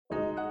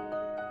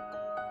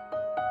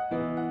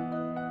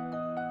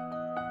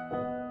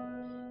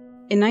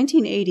In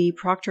 1980,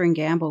 Procter &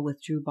 Gamble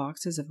withdrew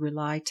boxes of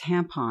Rely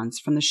tampons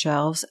from the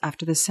shelves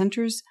after the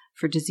Centers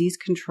for Disease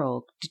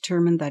Control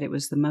determined that it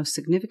was the most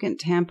significant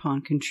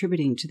tampon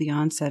contributing to the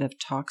onset of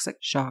toxic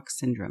shock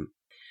syndrome.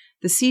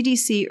 The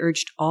CDC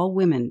urged all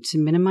women to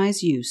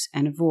minimize use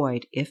and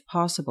avoid, if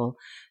possible,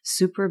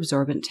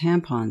 superabsorbent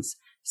tampons,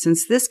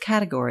 since this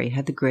category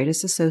had the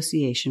greatest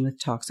association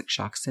with toxic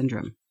shock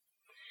syndrome.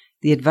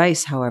 The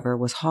advice, however,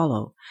 was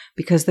hollow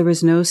because there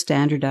was no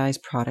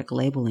standardized product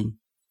labeling.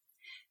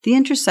 The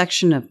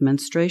intersection of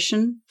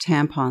menstruation,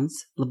 tampons,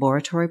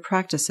 laboratory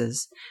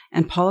practices,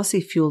 and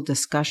policy-fueled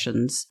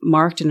discussions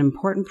marked an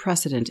important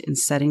precedent in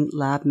setting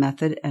lab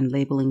method and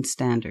labeling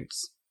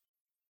standards.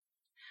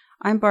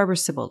 I'm Barbara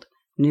Sibbald,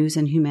 News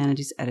and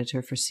Humanities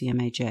Editor for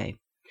CMAJ,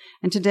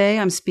 and today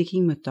I'm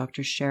speaking with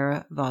Dr.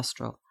 Shara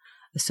Vostrel,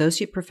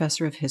 Associate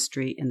Professor of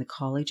History in the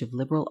College of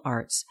Liberal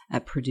Arts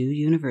at Purdue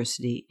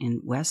University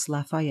in West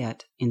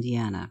Lafayette,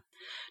 Indiana.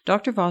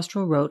 Dr.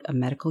 Vostrel wrote a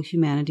medical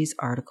humanities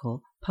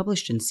article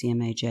published in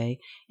CMAJ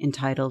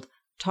entitled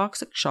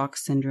Toxic Shock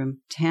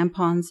Syndrome,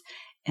 Tampons,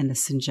 and the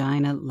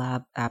Syngina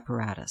Lab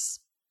Apparatus.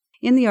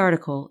 In the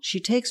article, she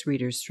takes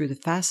readers through the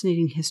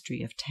fascinating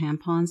history of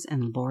tampons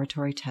and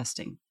laboratory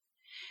testing.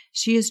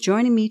 She is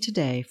joining me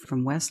today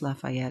from West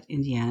Lafayette,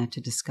 Indiana,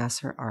 to discuss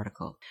her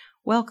article.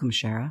 Welcome,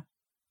 Shara.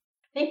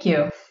 Thank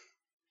you.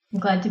 I'm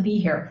glad to be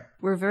here.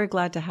 We're very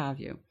glad to have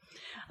you.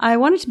 I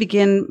wanted to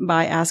begin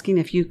by asking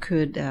if you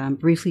could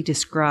briefly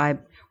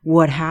describe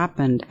what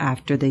happened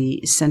after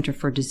the Center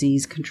for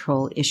Disease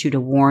Control issued a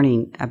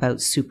warning about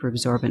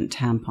superabsorbent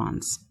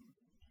tampons.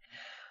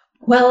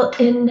 Well,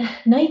 in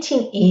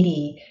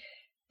 1980,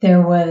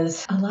 there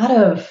was a lot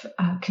of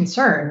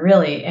concern,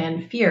 really,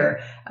 and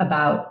fear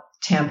about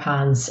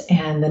tampons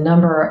and the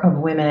number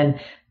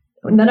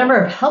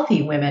of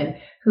healthy women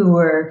who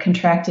were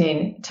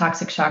contracting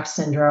toxic shock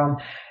syndrome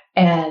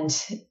and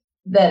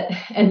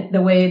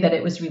the way that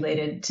it was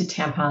related to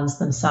tampons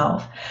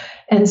themselves.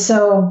 And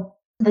so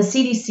the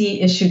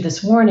CDC issued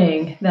this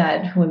warning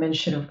that women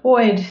should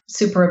avoid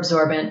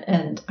superabsorbent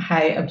and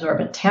high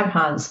absorbent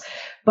tampons,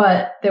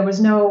 but there was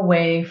no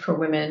way for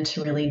women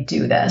to really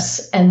do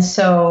this. And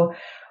so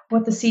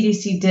what the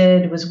CDC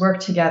did was work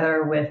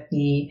together with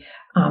the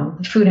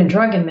Food and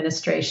Drug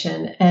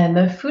Administration, and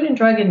the Food and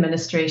Drug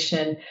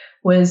Administration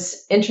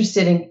was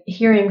interested in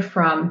hearing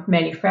from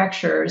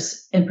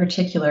manufacturers in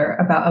particular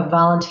about a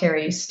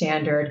voluntary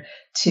standard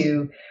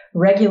to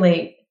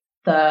regulate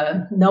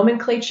the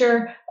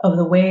nomenclature of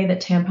the way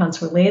that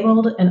tampons were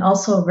labeled and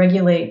also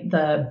regulate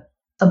the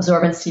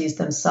absorbencies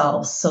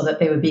themselves so that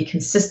they would be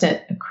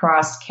consistent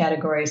across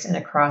categories and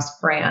across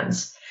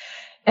brands.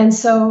 And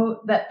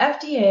so the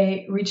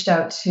FDA reached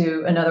out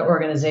to another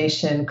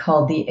organization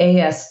called the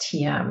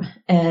ASTM.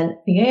 And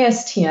the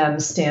ASTM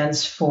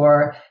stands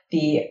for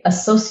the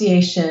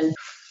Association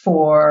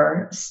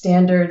for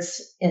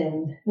Standards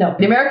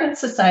the American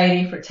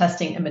Society for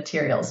Testing and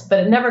Materials, but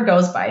it never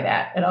goes by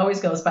that. It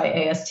always goes by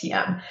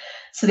ASTM.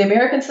 So the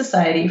American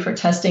Society for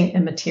Testing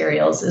and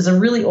Materials is a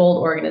really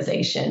old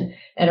organization.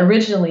 And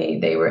originally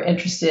they were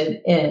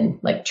interested in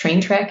like train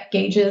track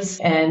gauges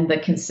and the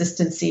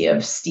consistency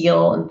of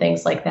steel and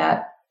things like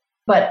that.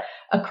 But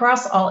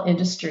across all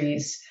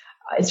industries,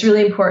 it's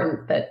really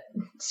important that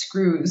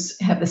screws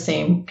have the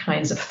same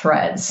kinds of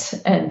threads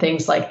and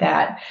things like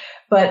that.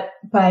 But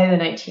by the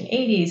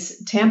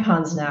 1980s,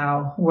 tampons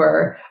now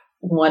were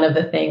one of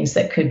the things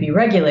that could be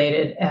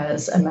regulated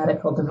as a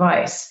medical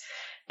device.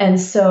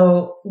 And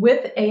so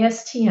with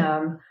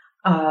ASTM,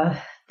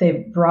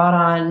 they brought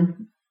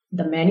on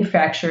the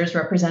manufacturers,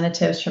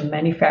 representatives from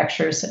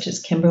manufacturers such as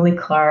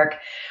Kimberly-Clark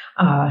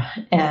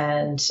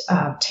and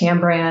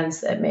Tam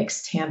Brands that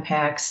makes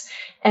Tampax.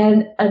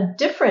 And a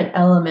different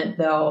element,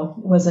 though,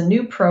 was a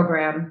new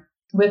program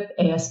with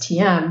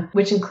ASTM,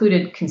 which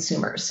included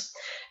consumers.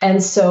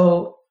 And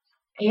so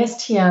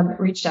ASTM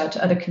reached out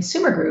to other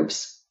consumer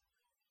groups,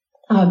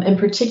 in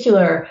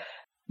particular,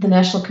 the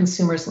National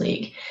Consumers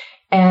League.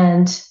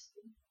 And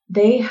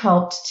they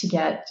helped to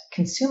get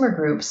consumer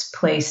groups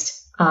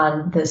placed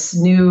on this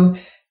new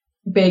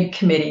big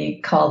committee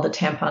called the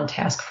Tampon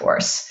Task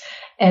Force.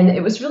 And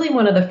it was really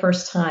one of the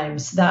first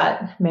times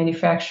that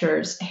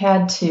manufacturers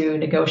had to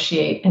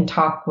negotiate and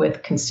talk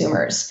with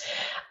consumers.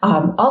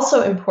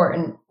 Also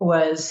important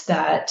was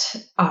that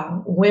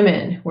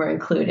women were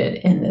included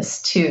in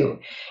this too.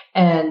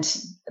 And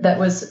that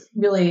was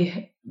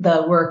really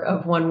the work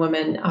of one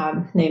woman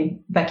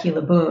named Becky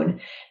Laboon.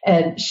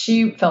 And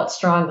she felt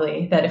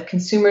strongly that if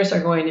consumers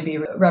are going to be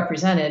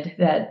represented,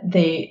 that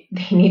they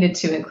needed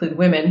to include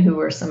women who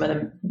were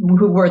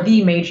who were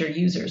the major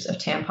users of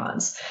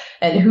tampons.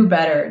 And who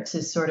better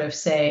to sort of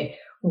say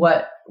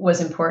what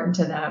was important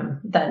to them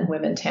than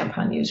women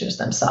tampon users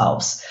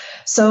themselves.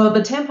 So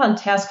the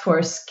Tampon Task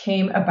Force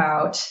came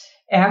about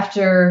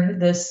after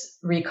this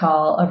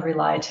recall of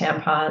Rely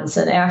tampons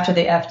and after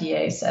the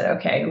FDA said,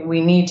 okay,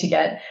 we need to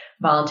get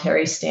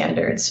voluntary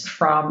standards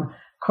from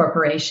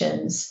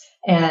corporations,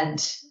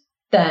 and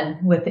then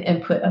with the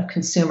input of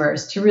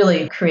consumers to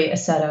really create a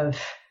set of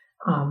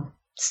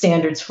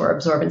standards for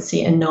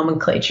absorbency and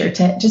nomenclature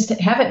to just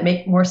have it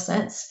make more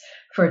sense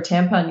for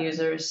tampon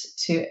users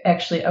to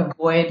actually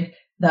avoid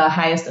the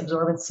highest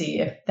absorbency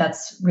if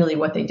that's really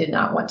what they did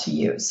not want to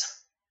use.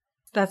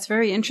 That's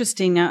very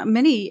interesting. Now,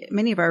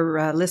 many of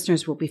our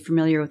listeners will be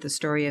familiar with the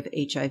story of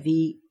HIV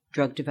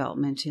drug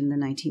development in the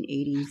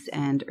 1980s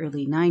and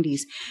early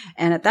 90s.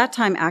 And at that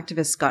time,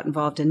 activists got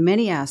involved in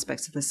many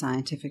aspects of the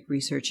scientific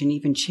research and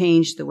even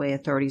changed the way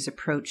authorities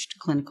approached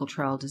clinical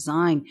trial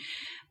design.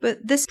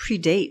 But this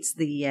predates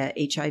the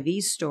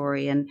HIV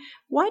story. And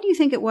why do you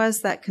think it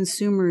was that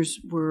consumers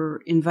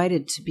were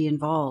invited to be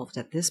involved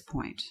at this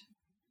point?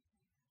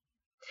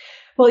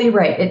 Well, you're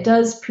right. It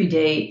does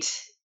predate.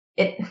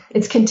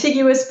 It's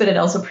contiguous, but it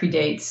also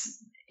predates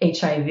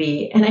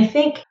HIV. And I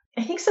think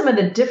some of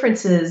the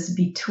differences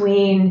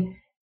between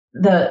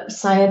the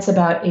science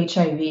about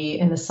HIV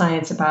and the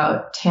science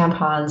about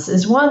tampons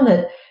is one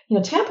that,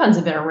 tampons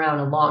have been around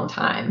a long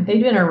time.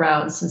 They've been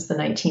around since the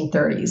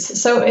 1930s.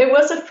 So it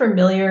was a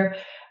familiar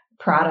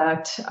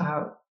product.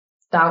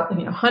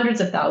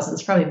 Hundreds of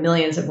thousands, probably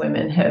millions of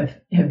women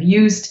had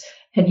used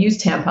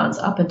tampons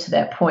up until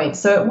that point.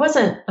 So it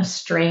wasn't a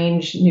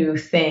strange new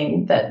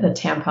thing that the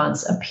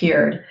tampons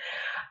appeared.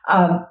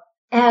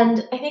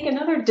 And I think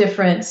another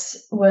difference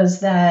was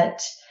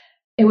that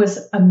it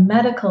was a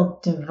medical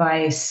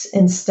device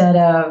instead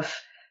of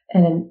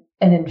an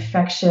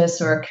infectious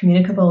or a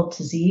communicable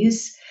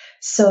disease.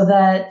 So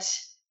that,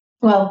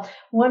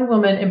 one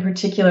woman in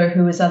particular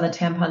who was on the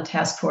tampon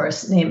task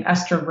force named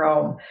Esther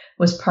Rome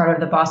was part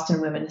of the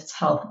Boston Women's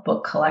Health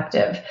Book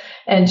Collective.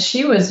 And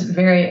she was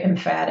very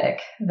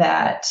emphatic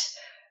that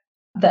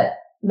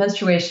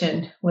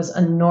menstruation was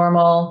a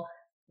normal,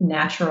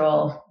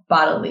 natural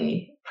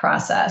bodily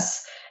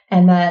process,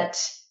 and that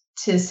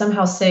to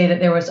somehow say that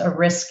there was a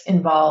risk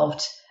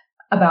involved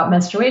about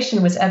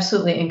menstruation was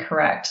absolutely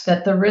incorrect,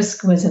 that the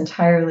risk was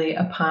entirely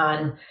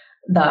entirely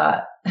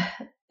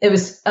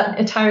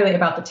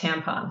about the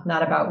tampon,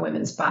 not about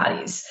women's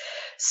bodies.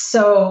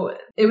 So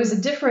it was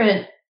a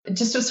different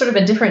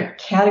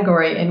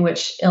category in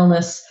which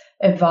illness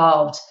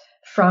evolved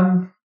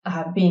from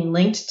being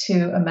linked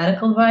to a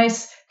medical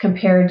device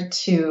compared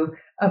to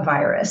a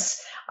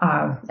virus.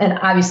 And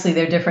obviously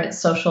there are different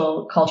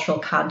social, cultural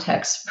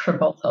contexts for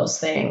both those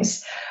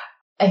things.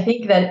 I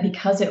think that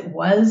because it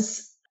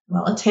was,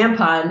 a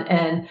tampon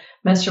and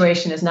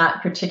menstruation is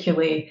not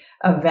particularly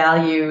a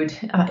valued,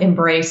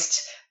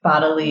 embraced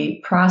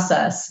bodily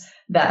process,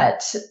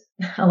 that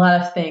a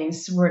lot of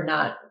things were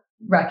not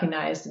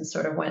recognized and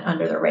sort of went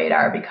under the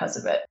radar because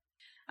of it.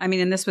 I mean,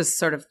 and this was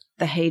sort of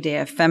the heyday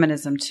of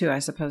feminism too. I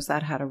suppose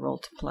that had a role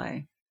to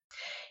play.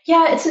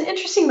 Yeah, it's an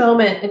interesting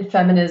moment in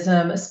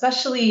feminism,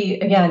 especially,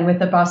 again, with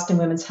the Boston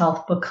Women's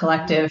Health Book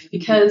Collective,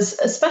 because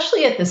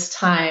especially at this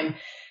time,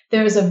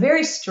 there's a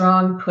very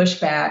strong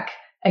pushback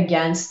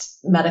against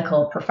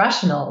medical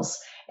professionals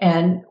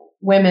and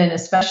women,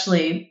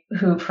 especially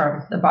who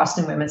from the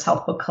Boston Women's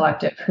Health Book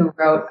Collective, who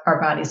wrote Our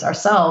Bodies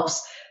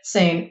Ourselves,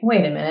 saying,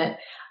 wait a minute,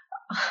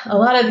 a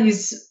lot of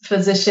these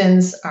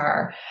physicians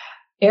are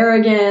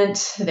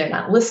arrogant, they're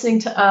not listening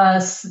to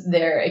us,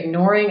 they're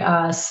ignoring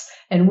us,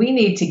 and we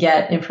need to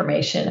get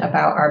information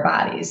about our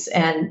bodies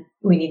and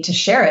we need to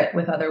share it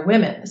with other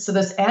women. So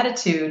this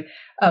attitude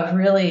of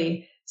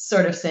really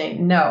sort of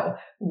saying, no,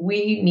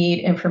 we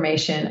need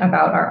information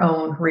about our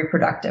own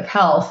reproductive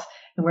health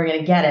and we're going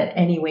to get it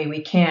any way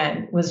we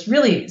can was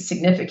really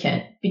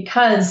significant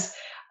because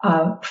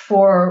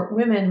for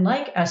women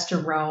like Esther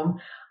Rome,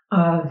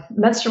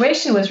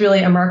 menstruation was really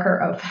a marker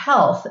of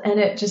health, and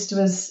it just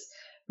was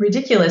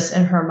ridiculous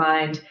in her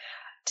mind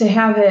to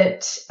have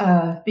it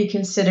be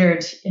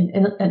considered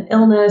an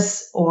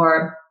illness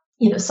or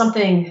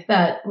something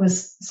that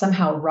was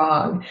somehow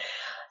wrong.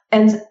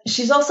 And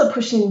she's also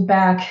pushing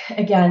back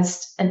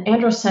against an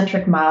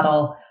androcentric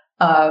model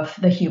of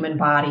the human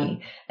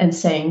body and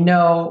saying,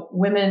 no,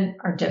 women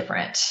are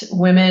different.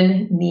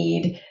 Women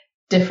need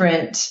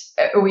different,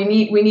 we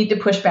need to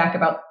push back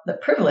about the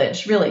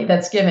privilege really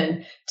that's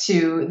given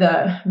to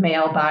the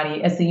male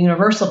body as the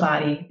universal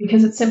body,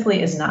 because it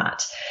simply is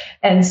not.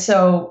 And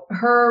so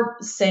her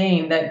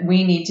saying that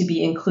we need to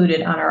be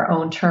included on our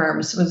own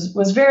terms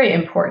was very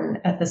important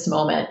at this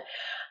moment.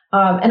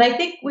 And I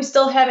think we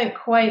still haven't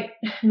quite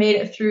made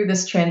it through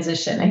this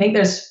transition. I think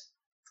there's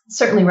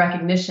certainly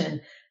recognition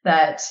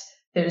that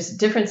there's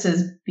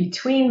differences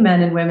between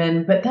men and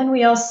women, but then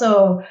we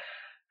also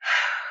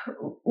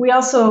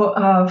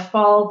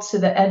fall to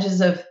the edges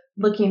of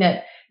looking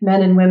at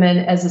men and women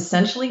as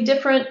essentially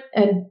different,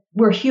 and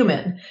we're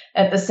human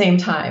at the same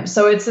time.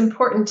 So it's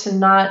important to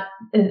not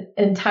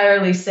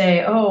entirely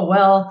say, oh,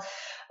 well,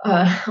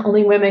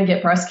 only women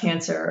get breast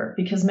cancer,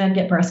 because men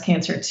get breast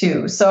cancer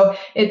too. So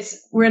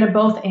we're in a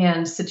both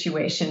and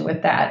situation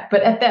with that.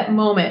 But at that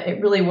moment, it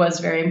really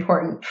was very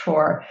important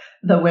for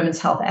the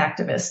women's health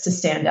activists to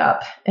stand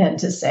up and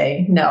to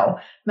say, no,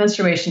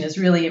 menstruation is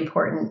really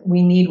important.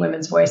 We need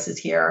women's voices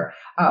here.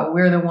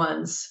 We're the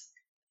ones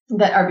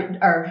that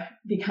are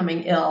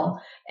becoming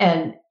ill,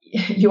 and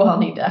you all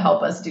need to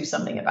help us do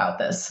something about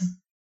this.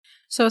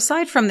 So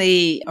aside from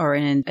or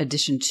in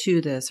addition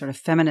to the sort of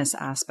feminist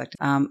aspect,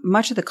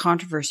 much of the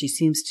controversy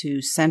seems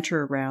to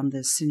center around the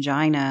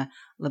Syngina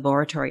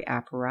laboratory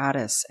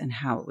apparatus and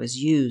how it was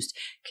used.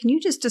 Can you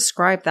just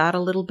describe that a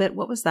little bit?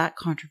 What was that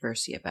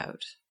controversy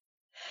about?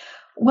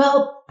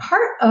 Well,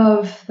 part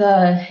of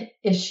the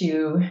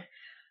issue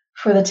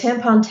for the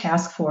tampon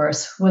task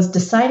force was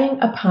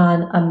deciding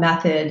upon a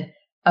method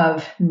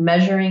of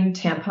measuring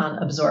tampon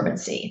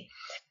absorbency.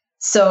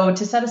 So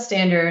to set a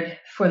standard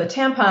for the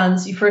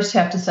tampons, you first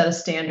have to set a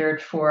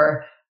standard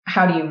for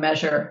how do you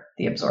measure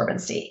the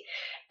absorbency.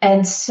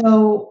 And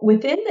so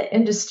within the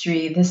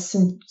industry, this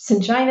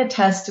Syngina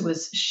test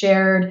was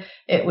shared.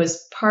 It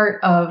was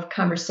part of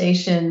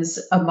conversations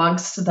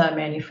amongst the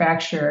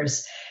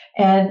manufacturers.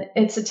 And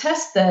it's a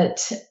test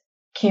that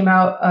came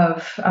out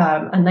of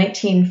a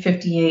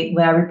 1958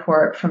 lab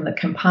report from the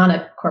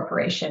Campana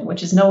Corporation,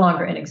 which is no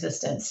longer in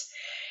existence.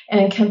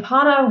 And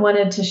Campana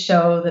wanted to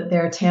show that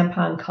their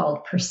tampon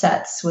called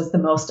Percets was the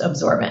most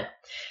absorbent.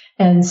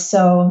 And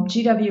so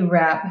G.W.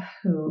 Rapp,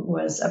 who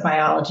was a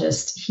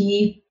biologist,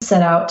 he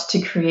set out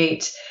to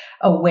create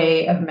a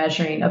way of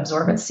measuring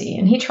absorbency.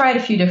 And he tried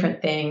a few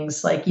different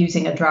things, like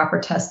using a dropper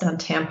test on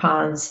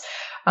tampons,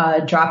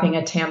 dropping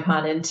a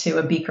tampon into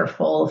a beaker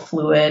full of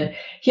fluid.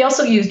 He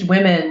also used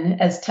women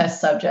as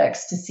test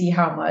subjects to see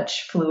how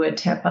much fluid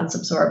tampons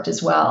absorbed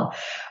as well.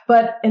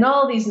 But in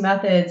all of these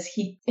methods,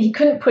 he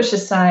couldn't push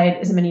aside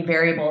as many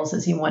variables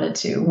as he wanted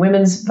to.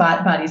 Women's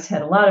bodies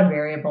had a lot of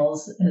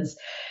variables,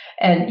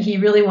 and he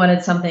really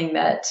wanted something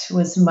that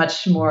was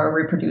much more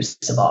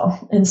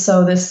reproducible. And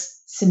so this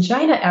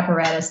Syngina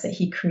apparatus that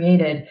he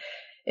created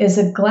is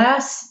a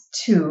glass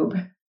tube.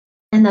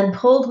 And then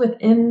pulled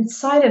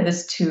inside of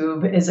this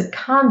tube is a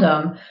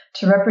condom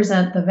to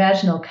represent the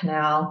vaginal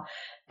canal.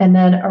 And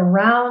then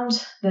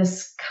around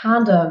this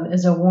condom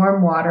is a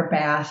warm water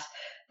bath.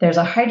 There's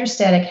a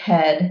hydrostatic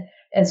head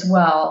as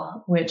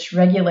well, which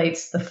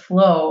regulates the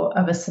flow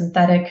of a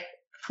synthetic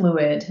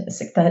fluid,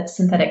 a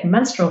synthetic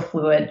menstrual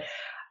fluid.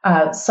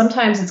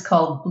 Sometimes it's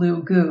called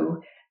blue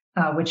goo,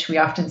 which we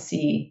often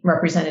see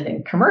represented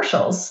in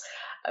commercials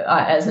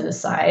as an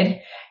aside.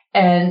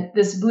 And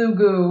this blue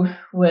goo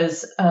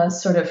was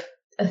sort of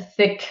a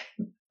thick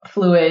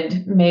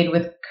fluid made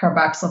with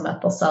carboxyl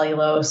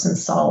methylcellulose and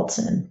salt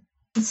and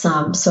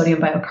some sodium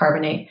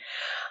bicarbonate.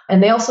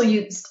 And they also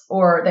used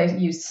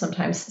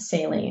sometimes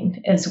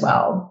saline as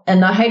well.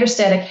 And the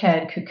hydrostatic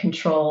head could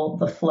control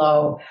the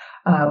flow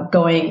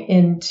going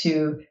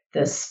into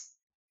this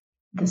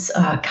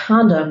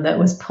condom that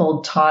was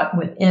pulled taut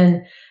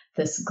within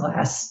this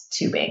glass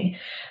tubing.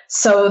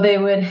 So they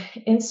would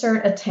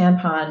insert a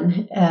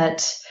tampon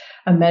at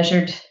a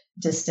measured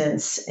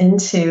distance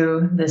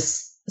into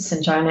this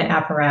Syngina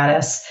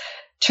apparatus,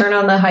 turn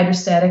on the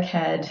hydrostatic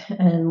head,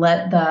 and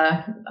let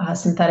the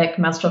synthetic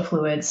menstrual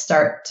fluid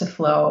start to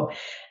flow.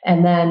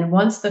 And then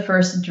once the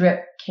first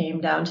drip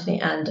came down to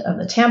the end of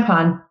the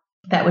tampon,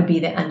 that would be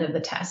the end of the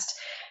test.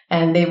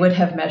 And they would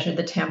have measured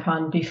the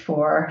tampon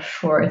before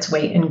for its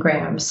weight in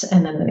grams,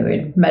 and then they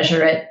would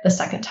measure it the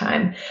second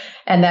time.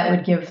 And that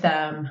would give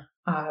them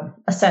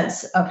a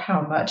sense of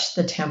how much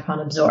the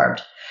tampon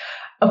absorbed.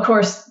 Of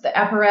course, the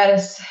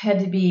apparatus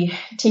had to be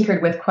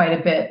tinkered with quite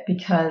a bit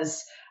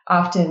because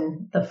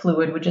often the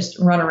fluid would just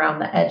run around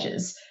the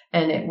edges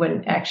and it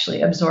wouldn't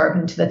actually absorb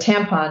into the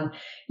tampon.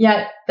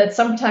 Yet that's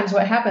sometimes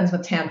what happens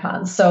with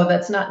tampons. So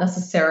that's not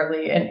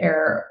necessarily an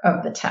error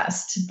of the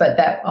test, but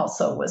that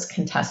also was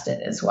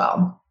contested as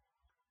well.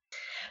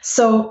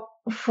 So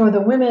for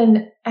the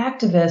women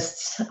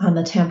activists on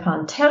the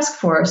tampon task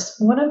force,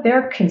 one of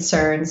their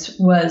concerns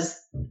was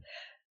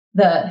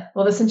the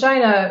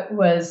Syngina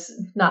was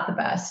not the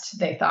best,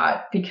 they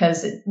thought,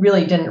 because it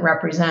really didn't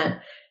represent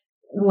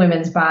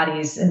women's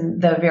bodies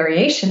and the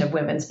variation of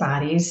women's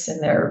bodies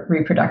and their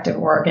reproductive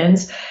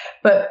organs.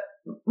 But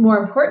more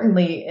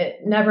importantly, it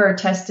never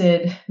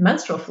tested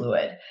menstrual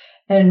fluid.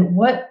 And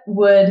what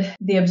would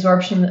the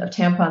absorption of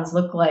tampons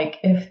look like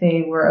if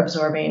they were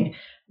absorbing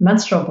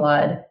menstrual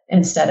blood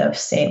instead of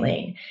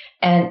saline?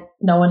 And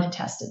no one had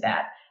tested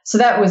that. So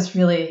that was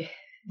really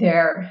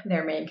their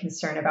main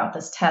concern about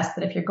this test,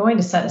 that if you're going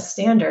to set a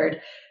standard,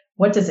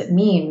 what does it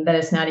mean that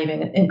it's not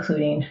even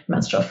including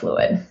menstrual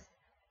fluid?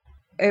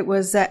 It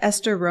was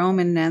Esther Rome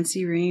and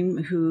Nancy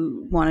Ream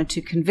who wanted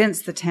to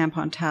convince the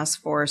tampon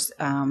task force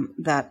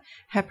that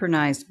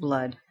heparinized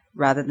blood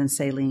rather than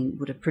saline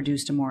would have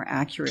produced a more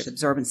accurate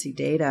absorbency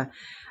data.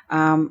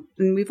 And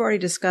we've already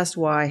discussed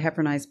why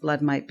heparinized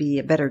blood might be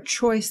a better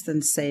choice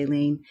than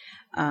saline,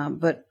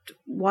 but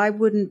why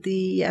wouldn't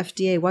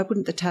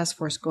the task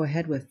force go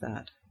ahead with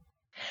that?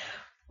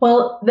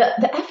 Well,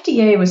 the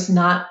FDA was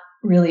not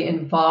really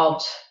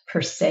involved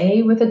per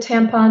se with the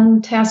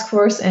tampon task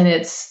force and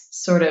its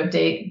sort of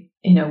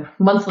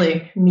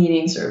monthly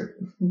meetings or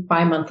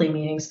bi-monthly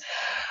meetings.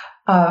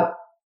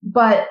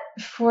 But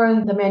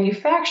for the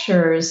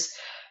manufacturers,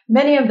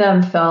 many of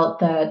them felt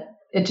that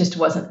it just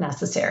wasn't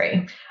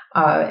necessary.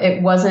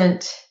 They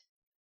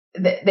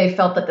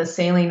felt that the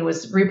saline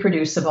was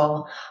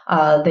reproducible.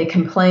 They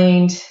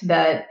complained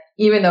that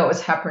even though it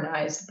was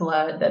heparinized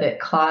blood, that it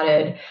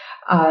clotted.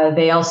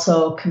 They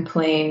also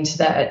complained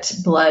that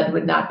blood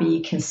would not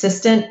be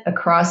consistent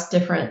across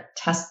different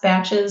test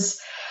batches.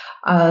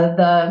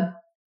 The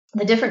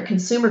different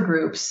consumer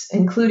groups,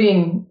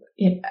 including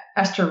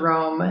Esther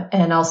Rome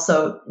and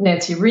also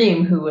Nancy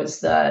Ream, who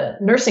was the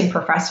nursing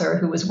professor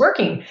who was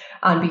working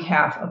on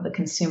behalf of the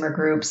consumer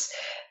groups,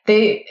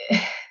 they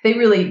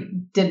really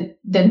did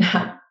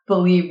not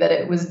believe that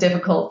it was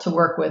difficult to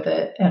work with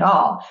it at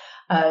all.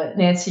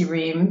 Nancy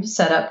Ream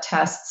set up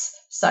tests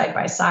side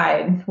by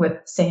side with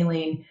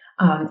saline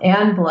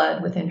and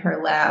blood within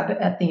her lab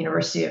at the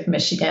University of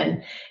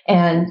Michigan.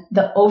 And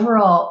the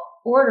overall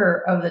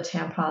order of the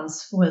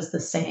tampons was the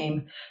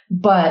same,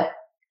 but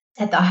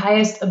at the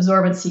highest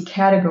absorbency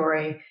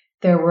category,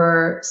 there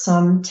were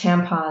some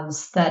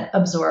tampons that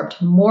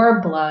absorbed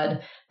more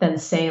blood than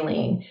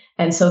saline.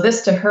 And so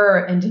this to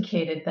her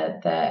indicated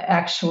that the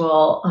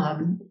actual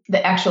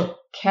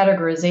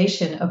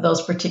categorization of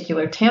those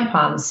particular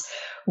tampons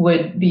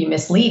would be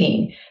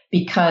misleading,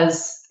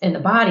 because in the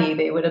body,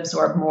 they would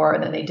absorb more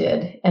than they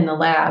did in the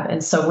lab.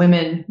 And so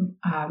women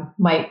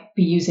might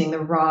be using the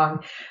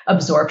wrong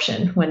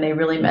absorption when they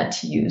really meant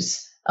to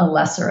use a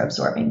lesser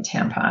absorbing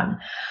tampon.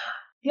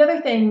 The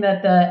other thing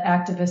that the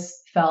activists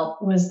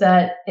felt was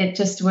that it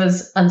just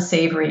was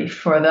unsavory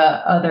for the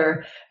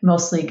other,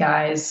 mostly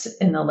guys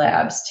in the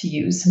labs, to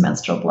use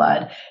menstrual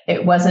blood.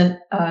 It wasn't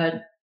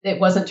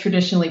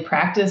traditionally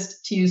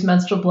practiced to use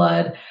menstrual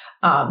blood.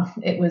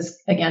 It was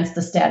against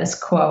the status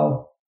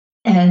quo,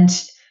 and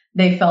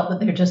they felt that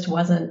there just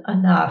wasn't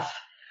enough.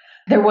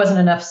 There wasn't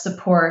enough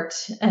support,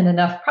 and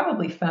enough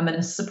probably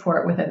feminist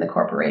support within the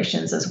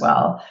corporations as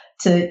well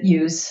to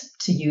use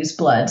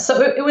blood.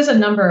 So it was a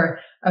number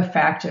of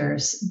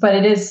factors, but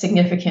it is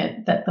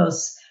significant that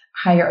those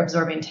higher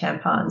absorbing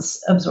tampons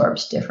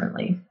absorbed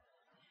differently.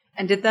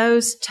 And did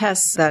those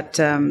tests that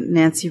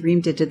Nancy Ream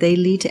did they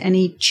lead to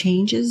any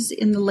changes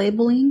in the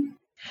labeling?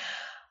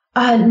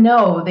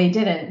 No, they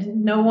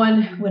didn't. No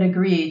one would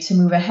agree to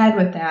move ahead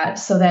with that.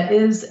 So that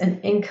is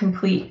an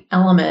incomplete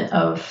element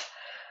of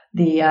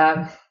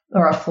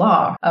or a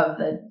flaw of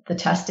the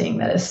testing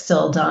that is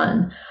still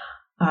done,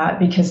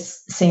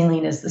 because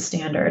saline is the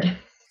standard.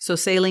 So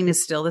saline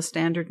is still the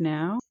standard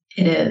now?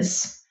 It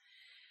is.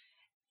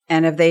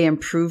 And have they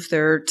improved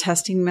their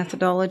testing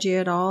methodology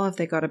at all? Have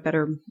they got a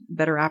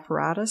better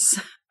apparatus?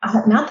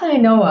 Not that I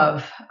know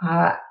of.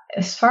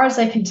 As far as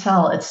I can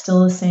tell, it's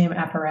still the same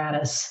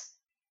apparatus.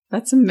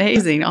 That's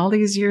amazing. All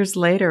these years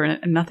later,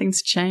 and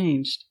nothing's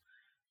changed.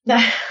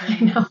 I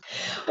know.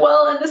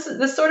 Well, and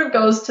this sort of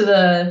goes to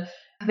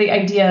the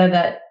idea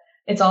that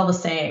it's all the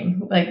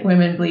same. Like,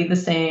 women bleed the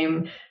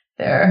same.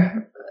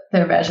 Their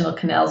vaginal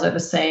canals are the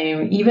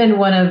same. Even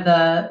one of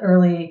the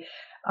early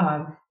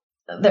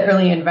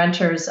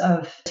inventors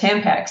of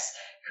Tampax,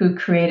 who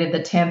created the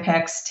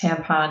Tampax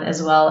tampon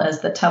as well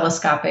as the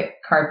telescopic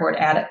cardboard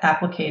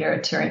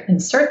applicator to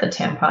insert the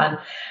tampon,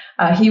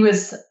 he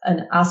was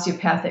an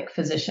osteopathic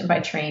physician by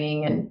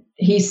training, and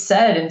he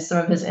said in some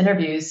of his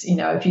interviews,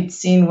 if you'd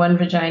seen one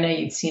vagina,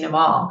 you'd seen them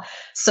all.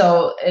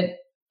 So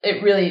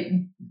it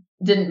really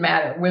didn't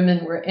matter.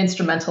 Women were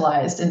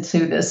instrumentalized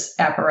into this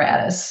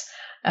apparatus.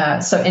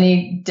 So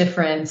any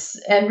difference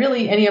and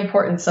really any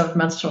importance of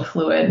menstrual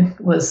fluid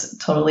was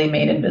totally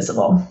made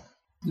invisible.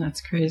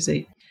 That's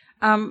crazy.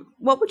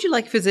 What would you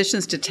like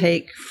physicians to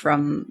take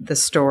from the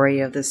story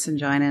of the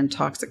Syngina and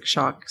toxic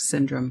shock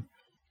syndrome?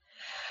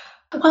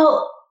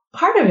 Well,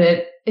 part of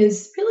it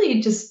is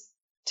really just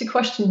to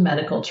question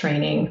medical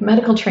training.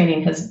 Medical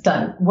training has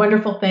done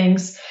wonderful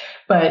things,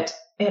 but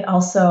it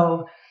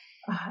also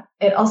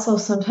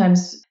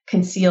sometimes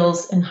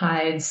conceals and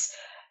hides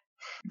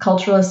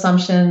cultural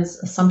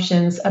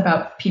assumptions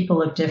about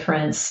people of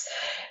difference.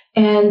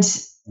 And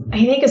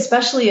I think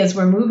especially as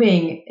we're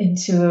moving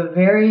into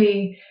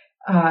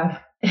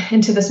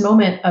into this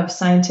moment of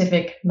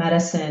scientific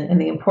medicine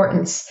and the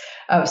importance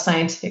of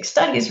scientific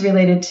studies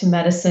related to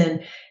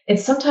medicine, it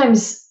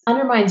sometimes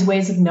undermines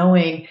ways of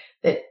knowing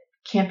that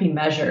can't be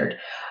measured.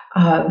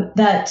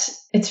 That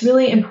it's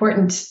really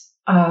important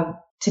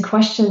to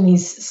question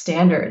these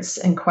standards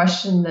and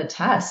question the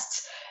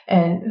tests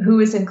and who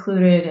is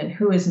included and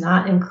who is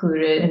not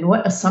included, and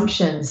what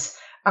assumptions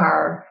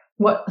are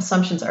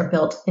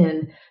built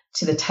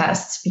into the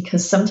tests,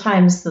 because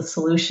sometimes the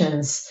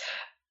solutions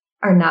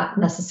are not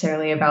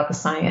necessarily about the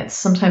science.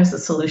 Sometimes the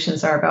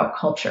solutions are about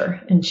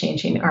culture and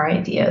changing our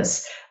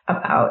ideas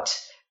about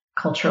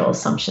cultural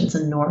assumptions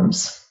and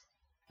norms.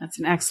 That's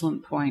an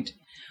excellent point.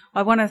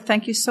 I want to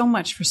thank you so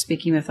much for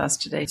speaking with us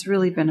today. It's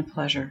really been a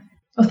pleasure.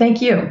 Well,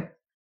 thank you.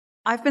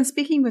 I've been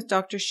speaking with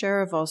Dr.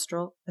 Shara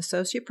Vostrel,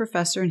 Associate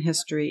Professor in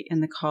History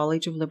in the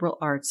College of Liberal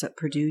Arts at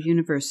Purdue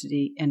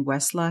University in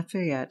West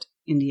Lafayette,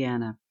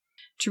 Indiana.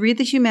 To read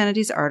the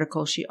humanities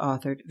article she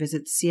authored,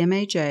 visit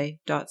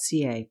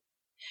cmaj.ca.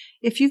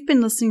 If you've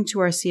been listening to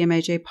our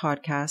CMAJ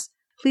podcast,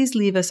 please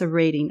leave us a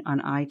rating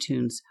on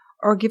iTunes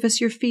or give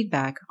us your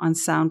feedback on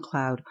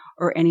SoundCloud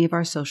or any of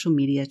our social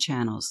media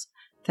channels.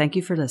 Thank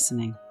you for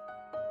listening.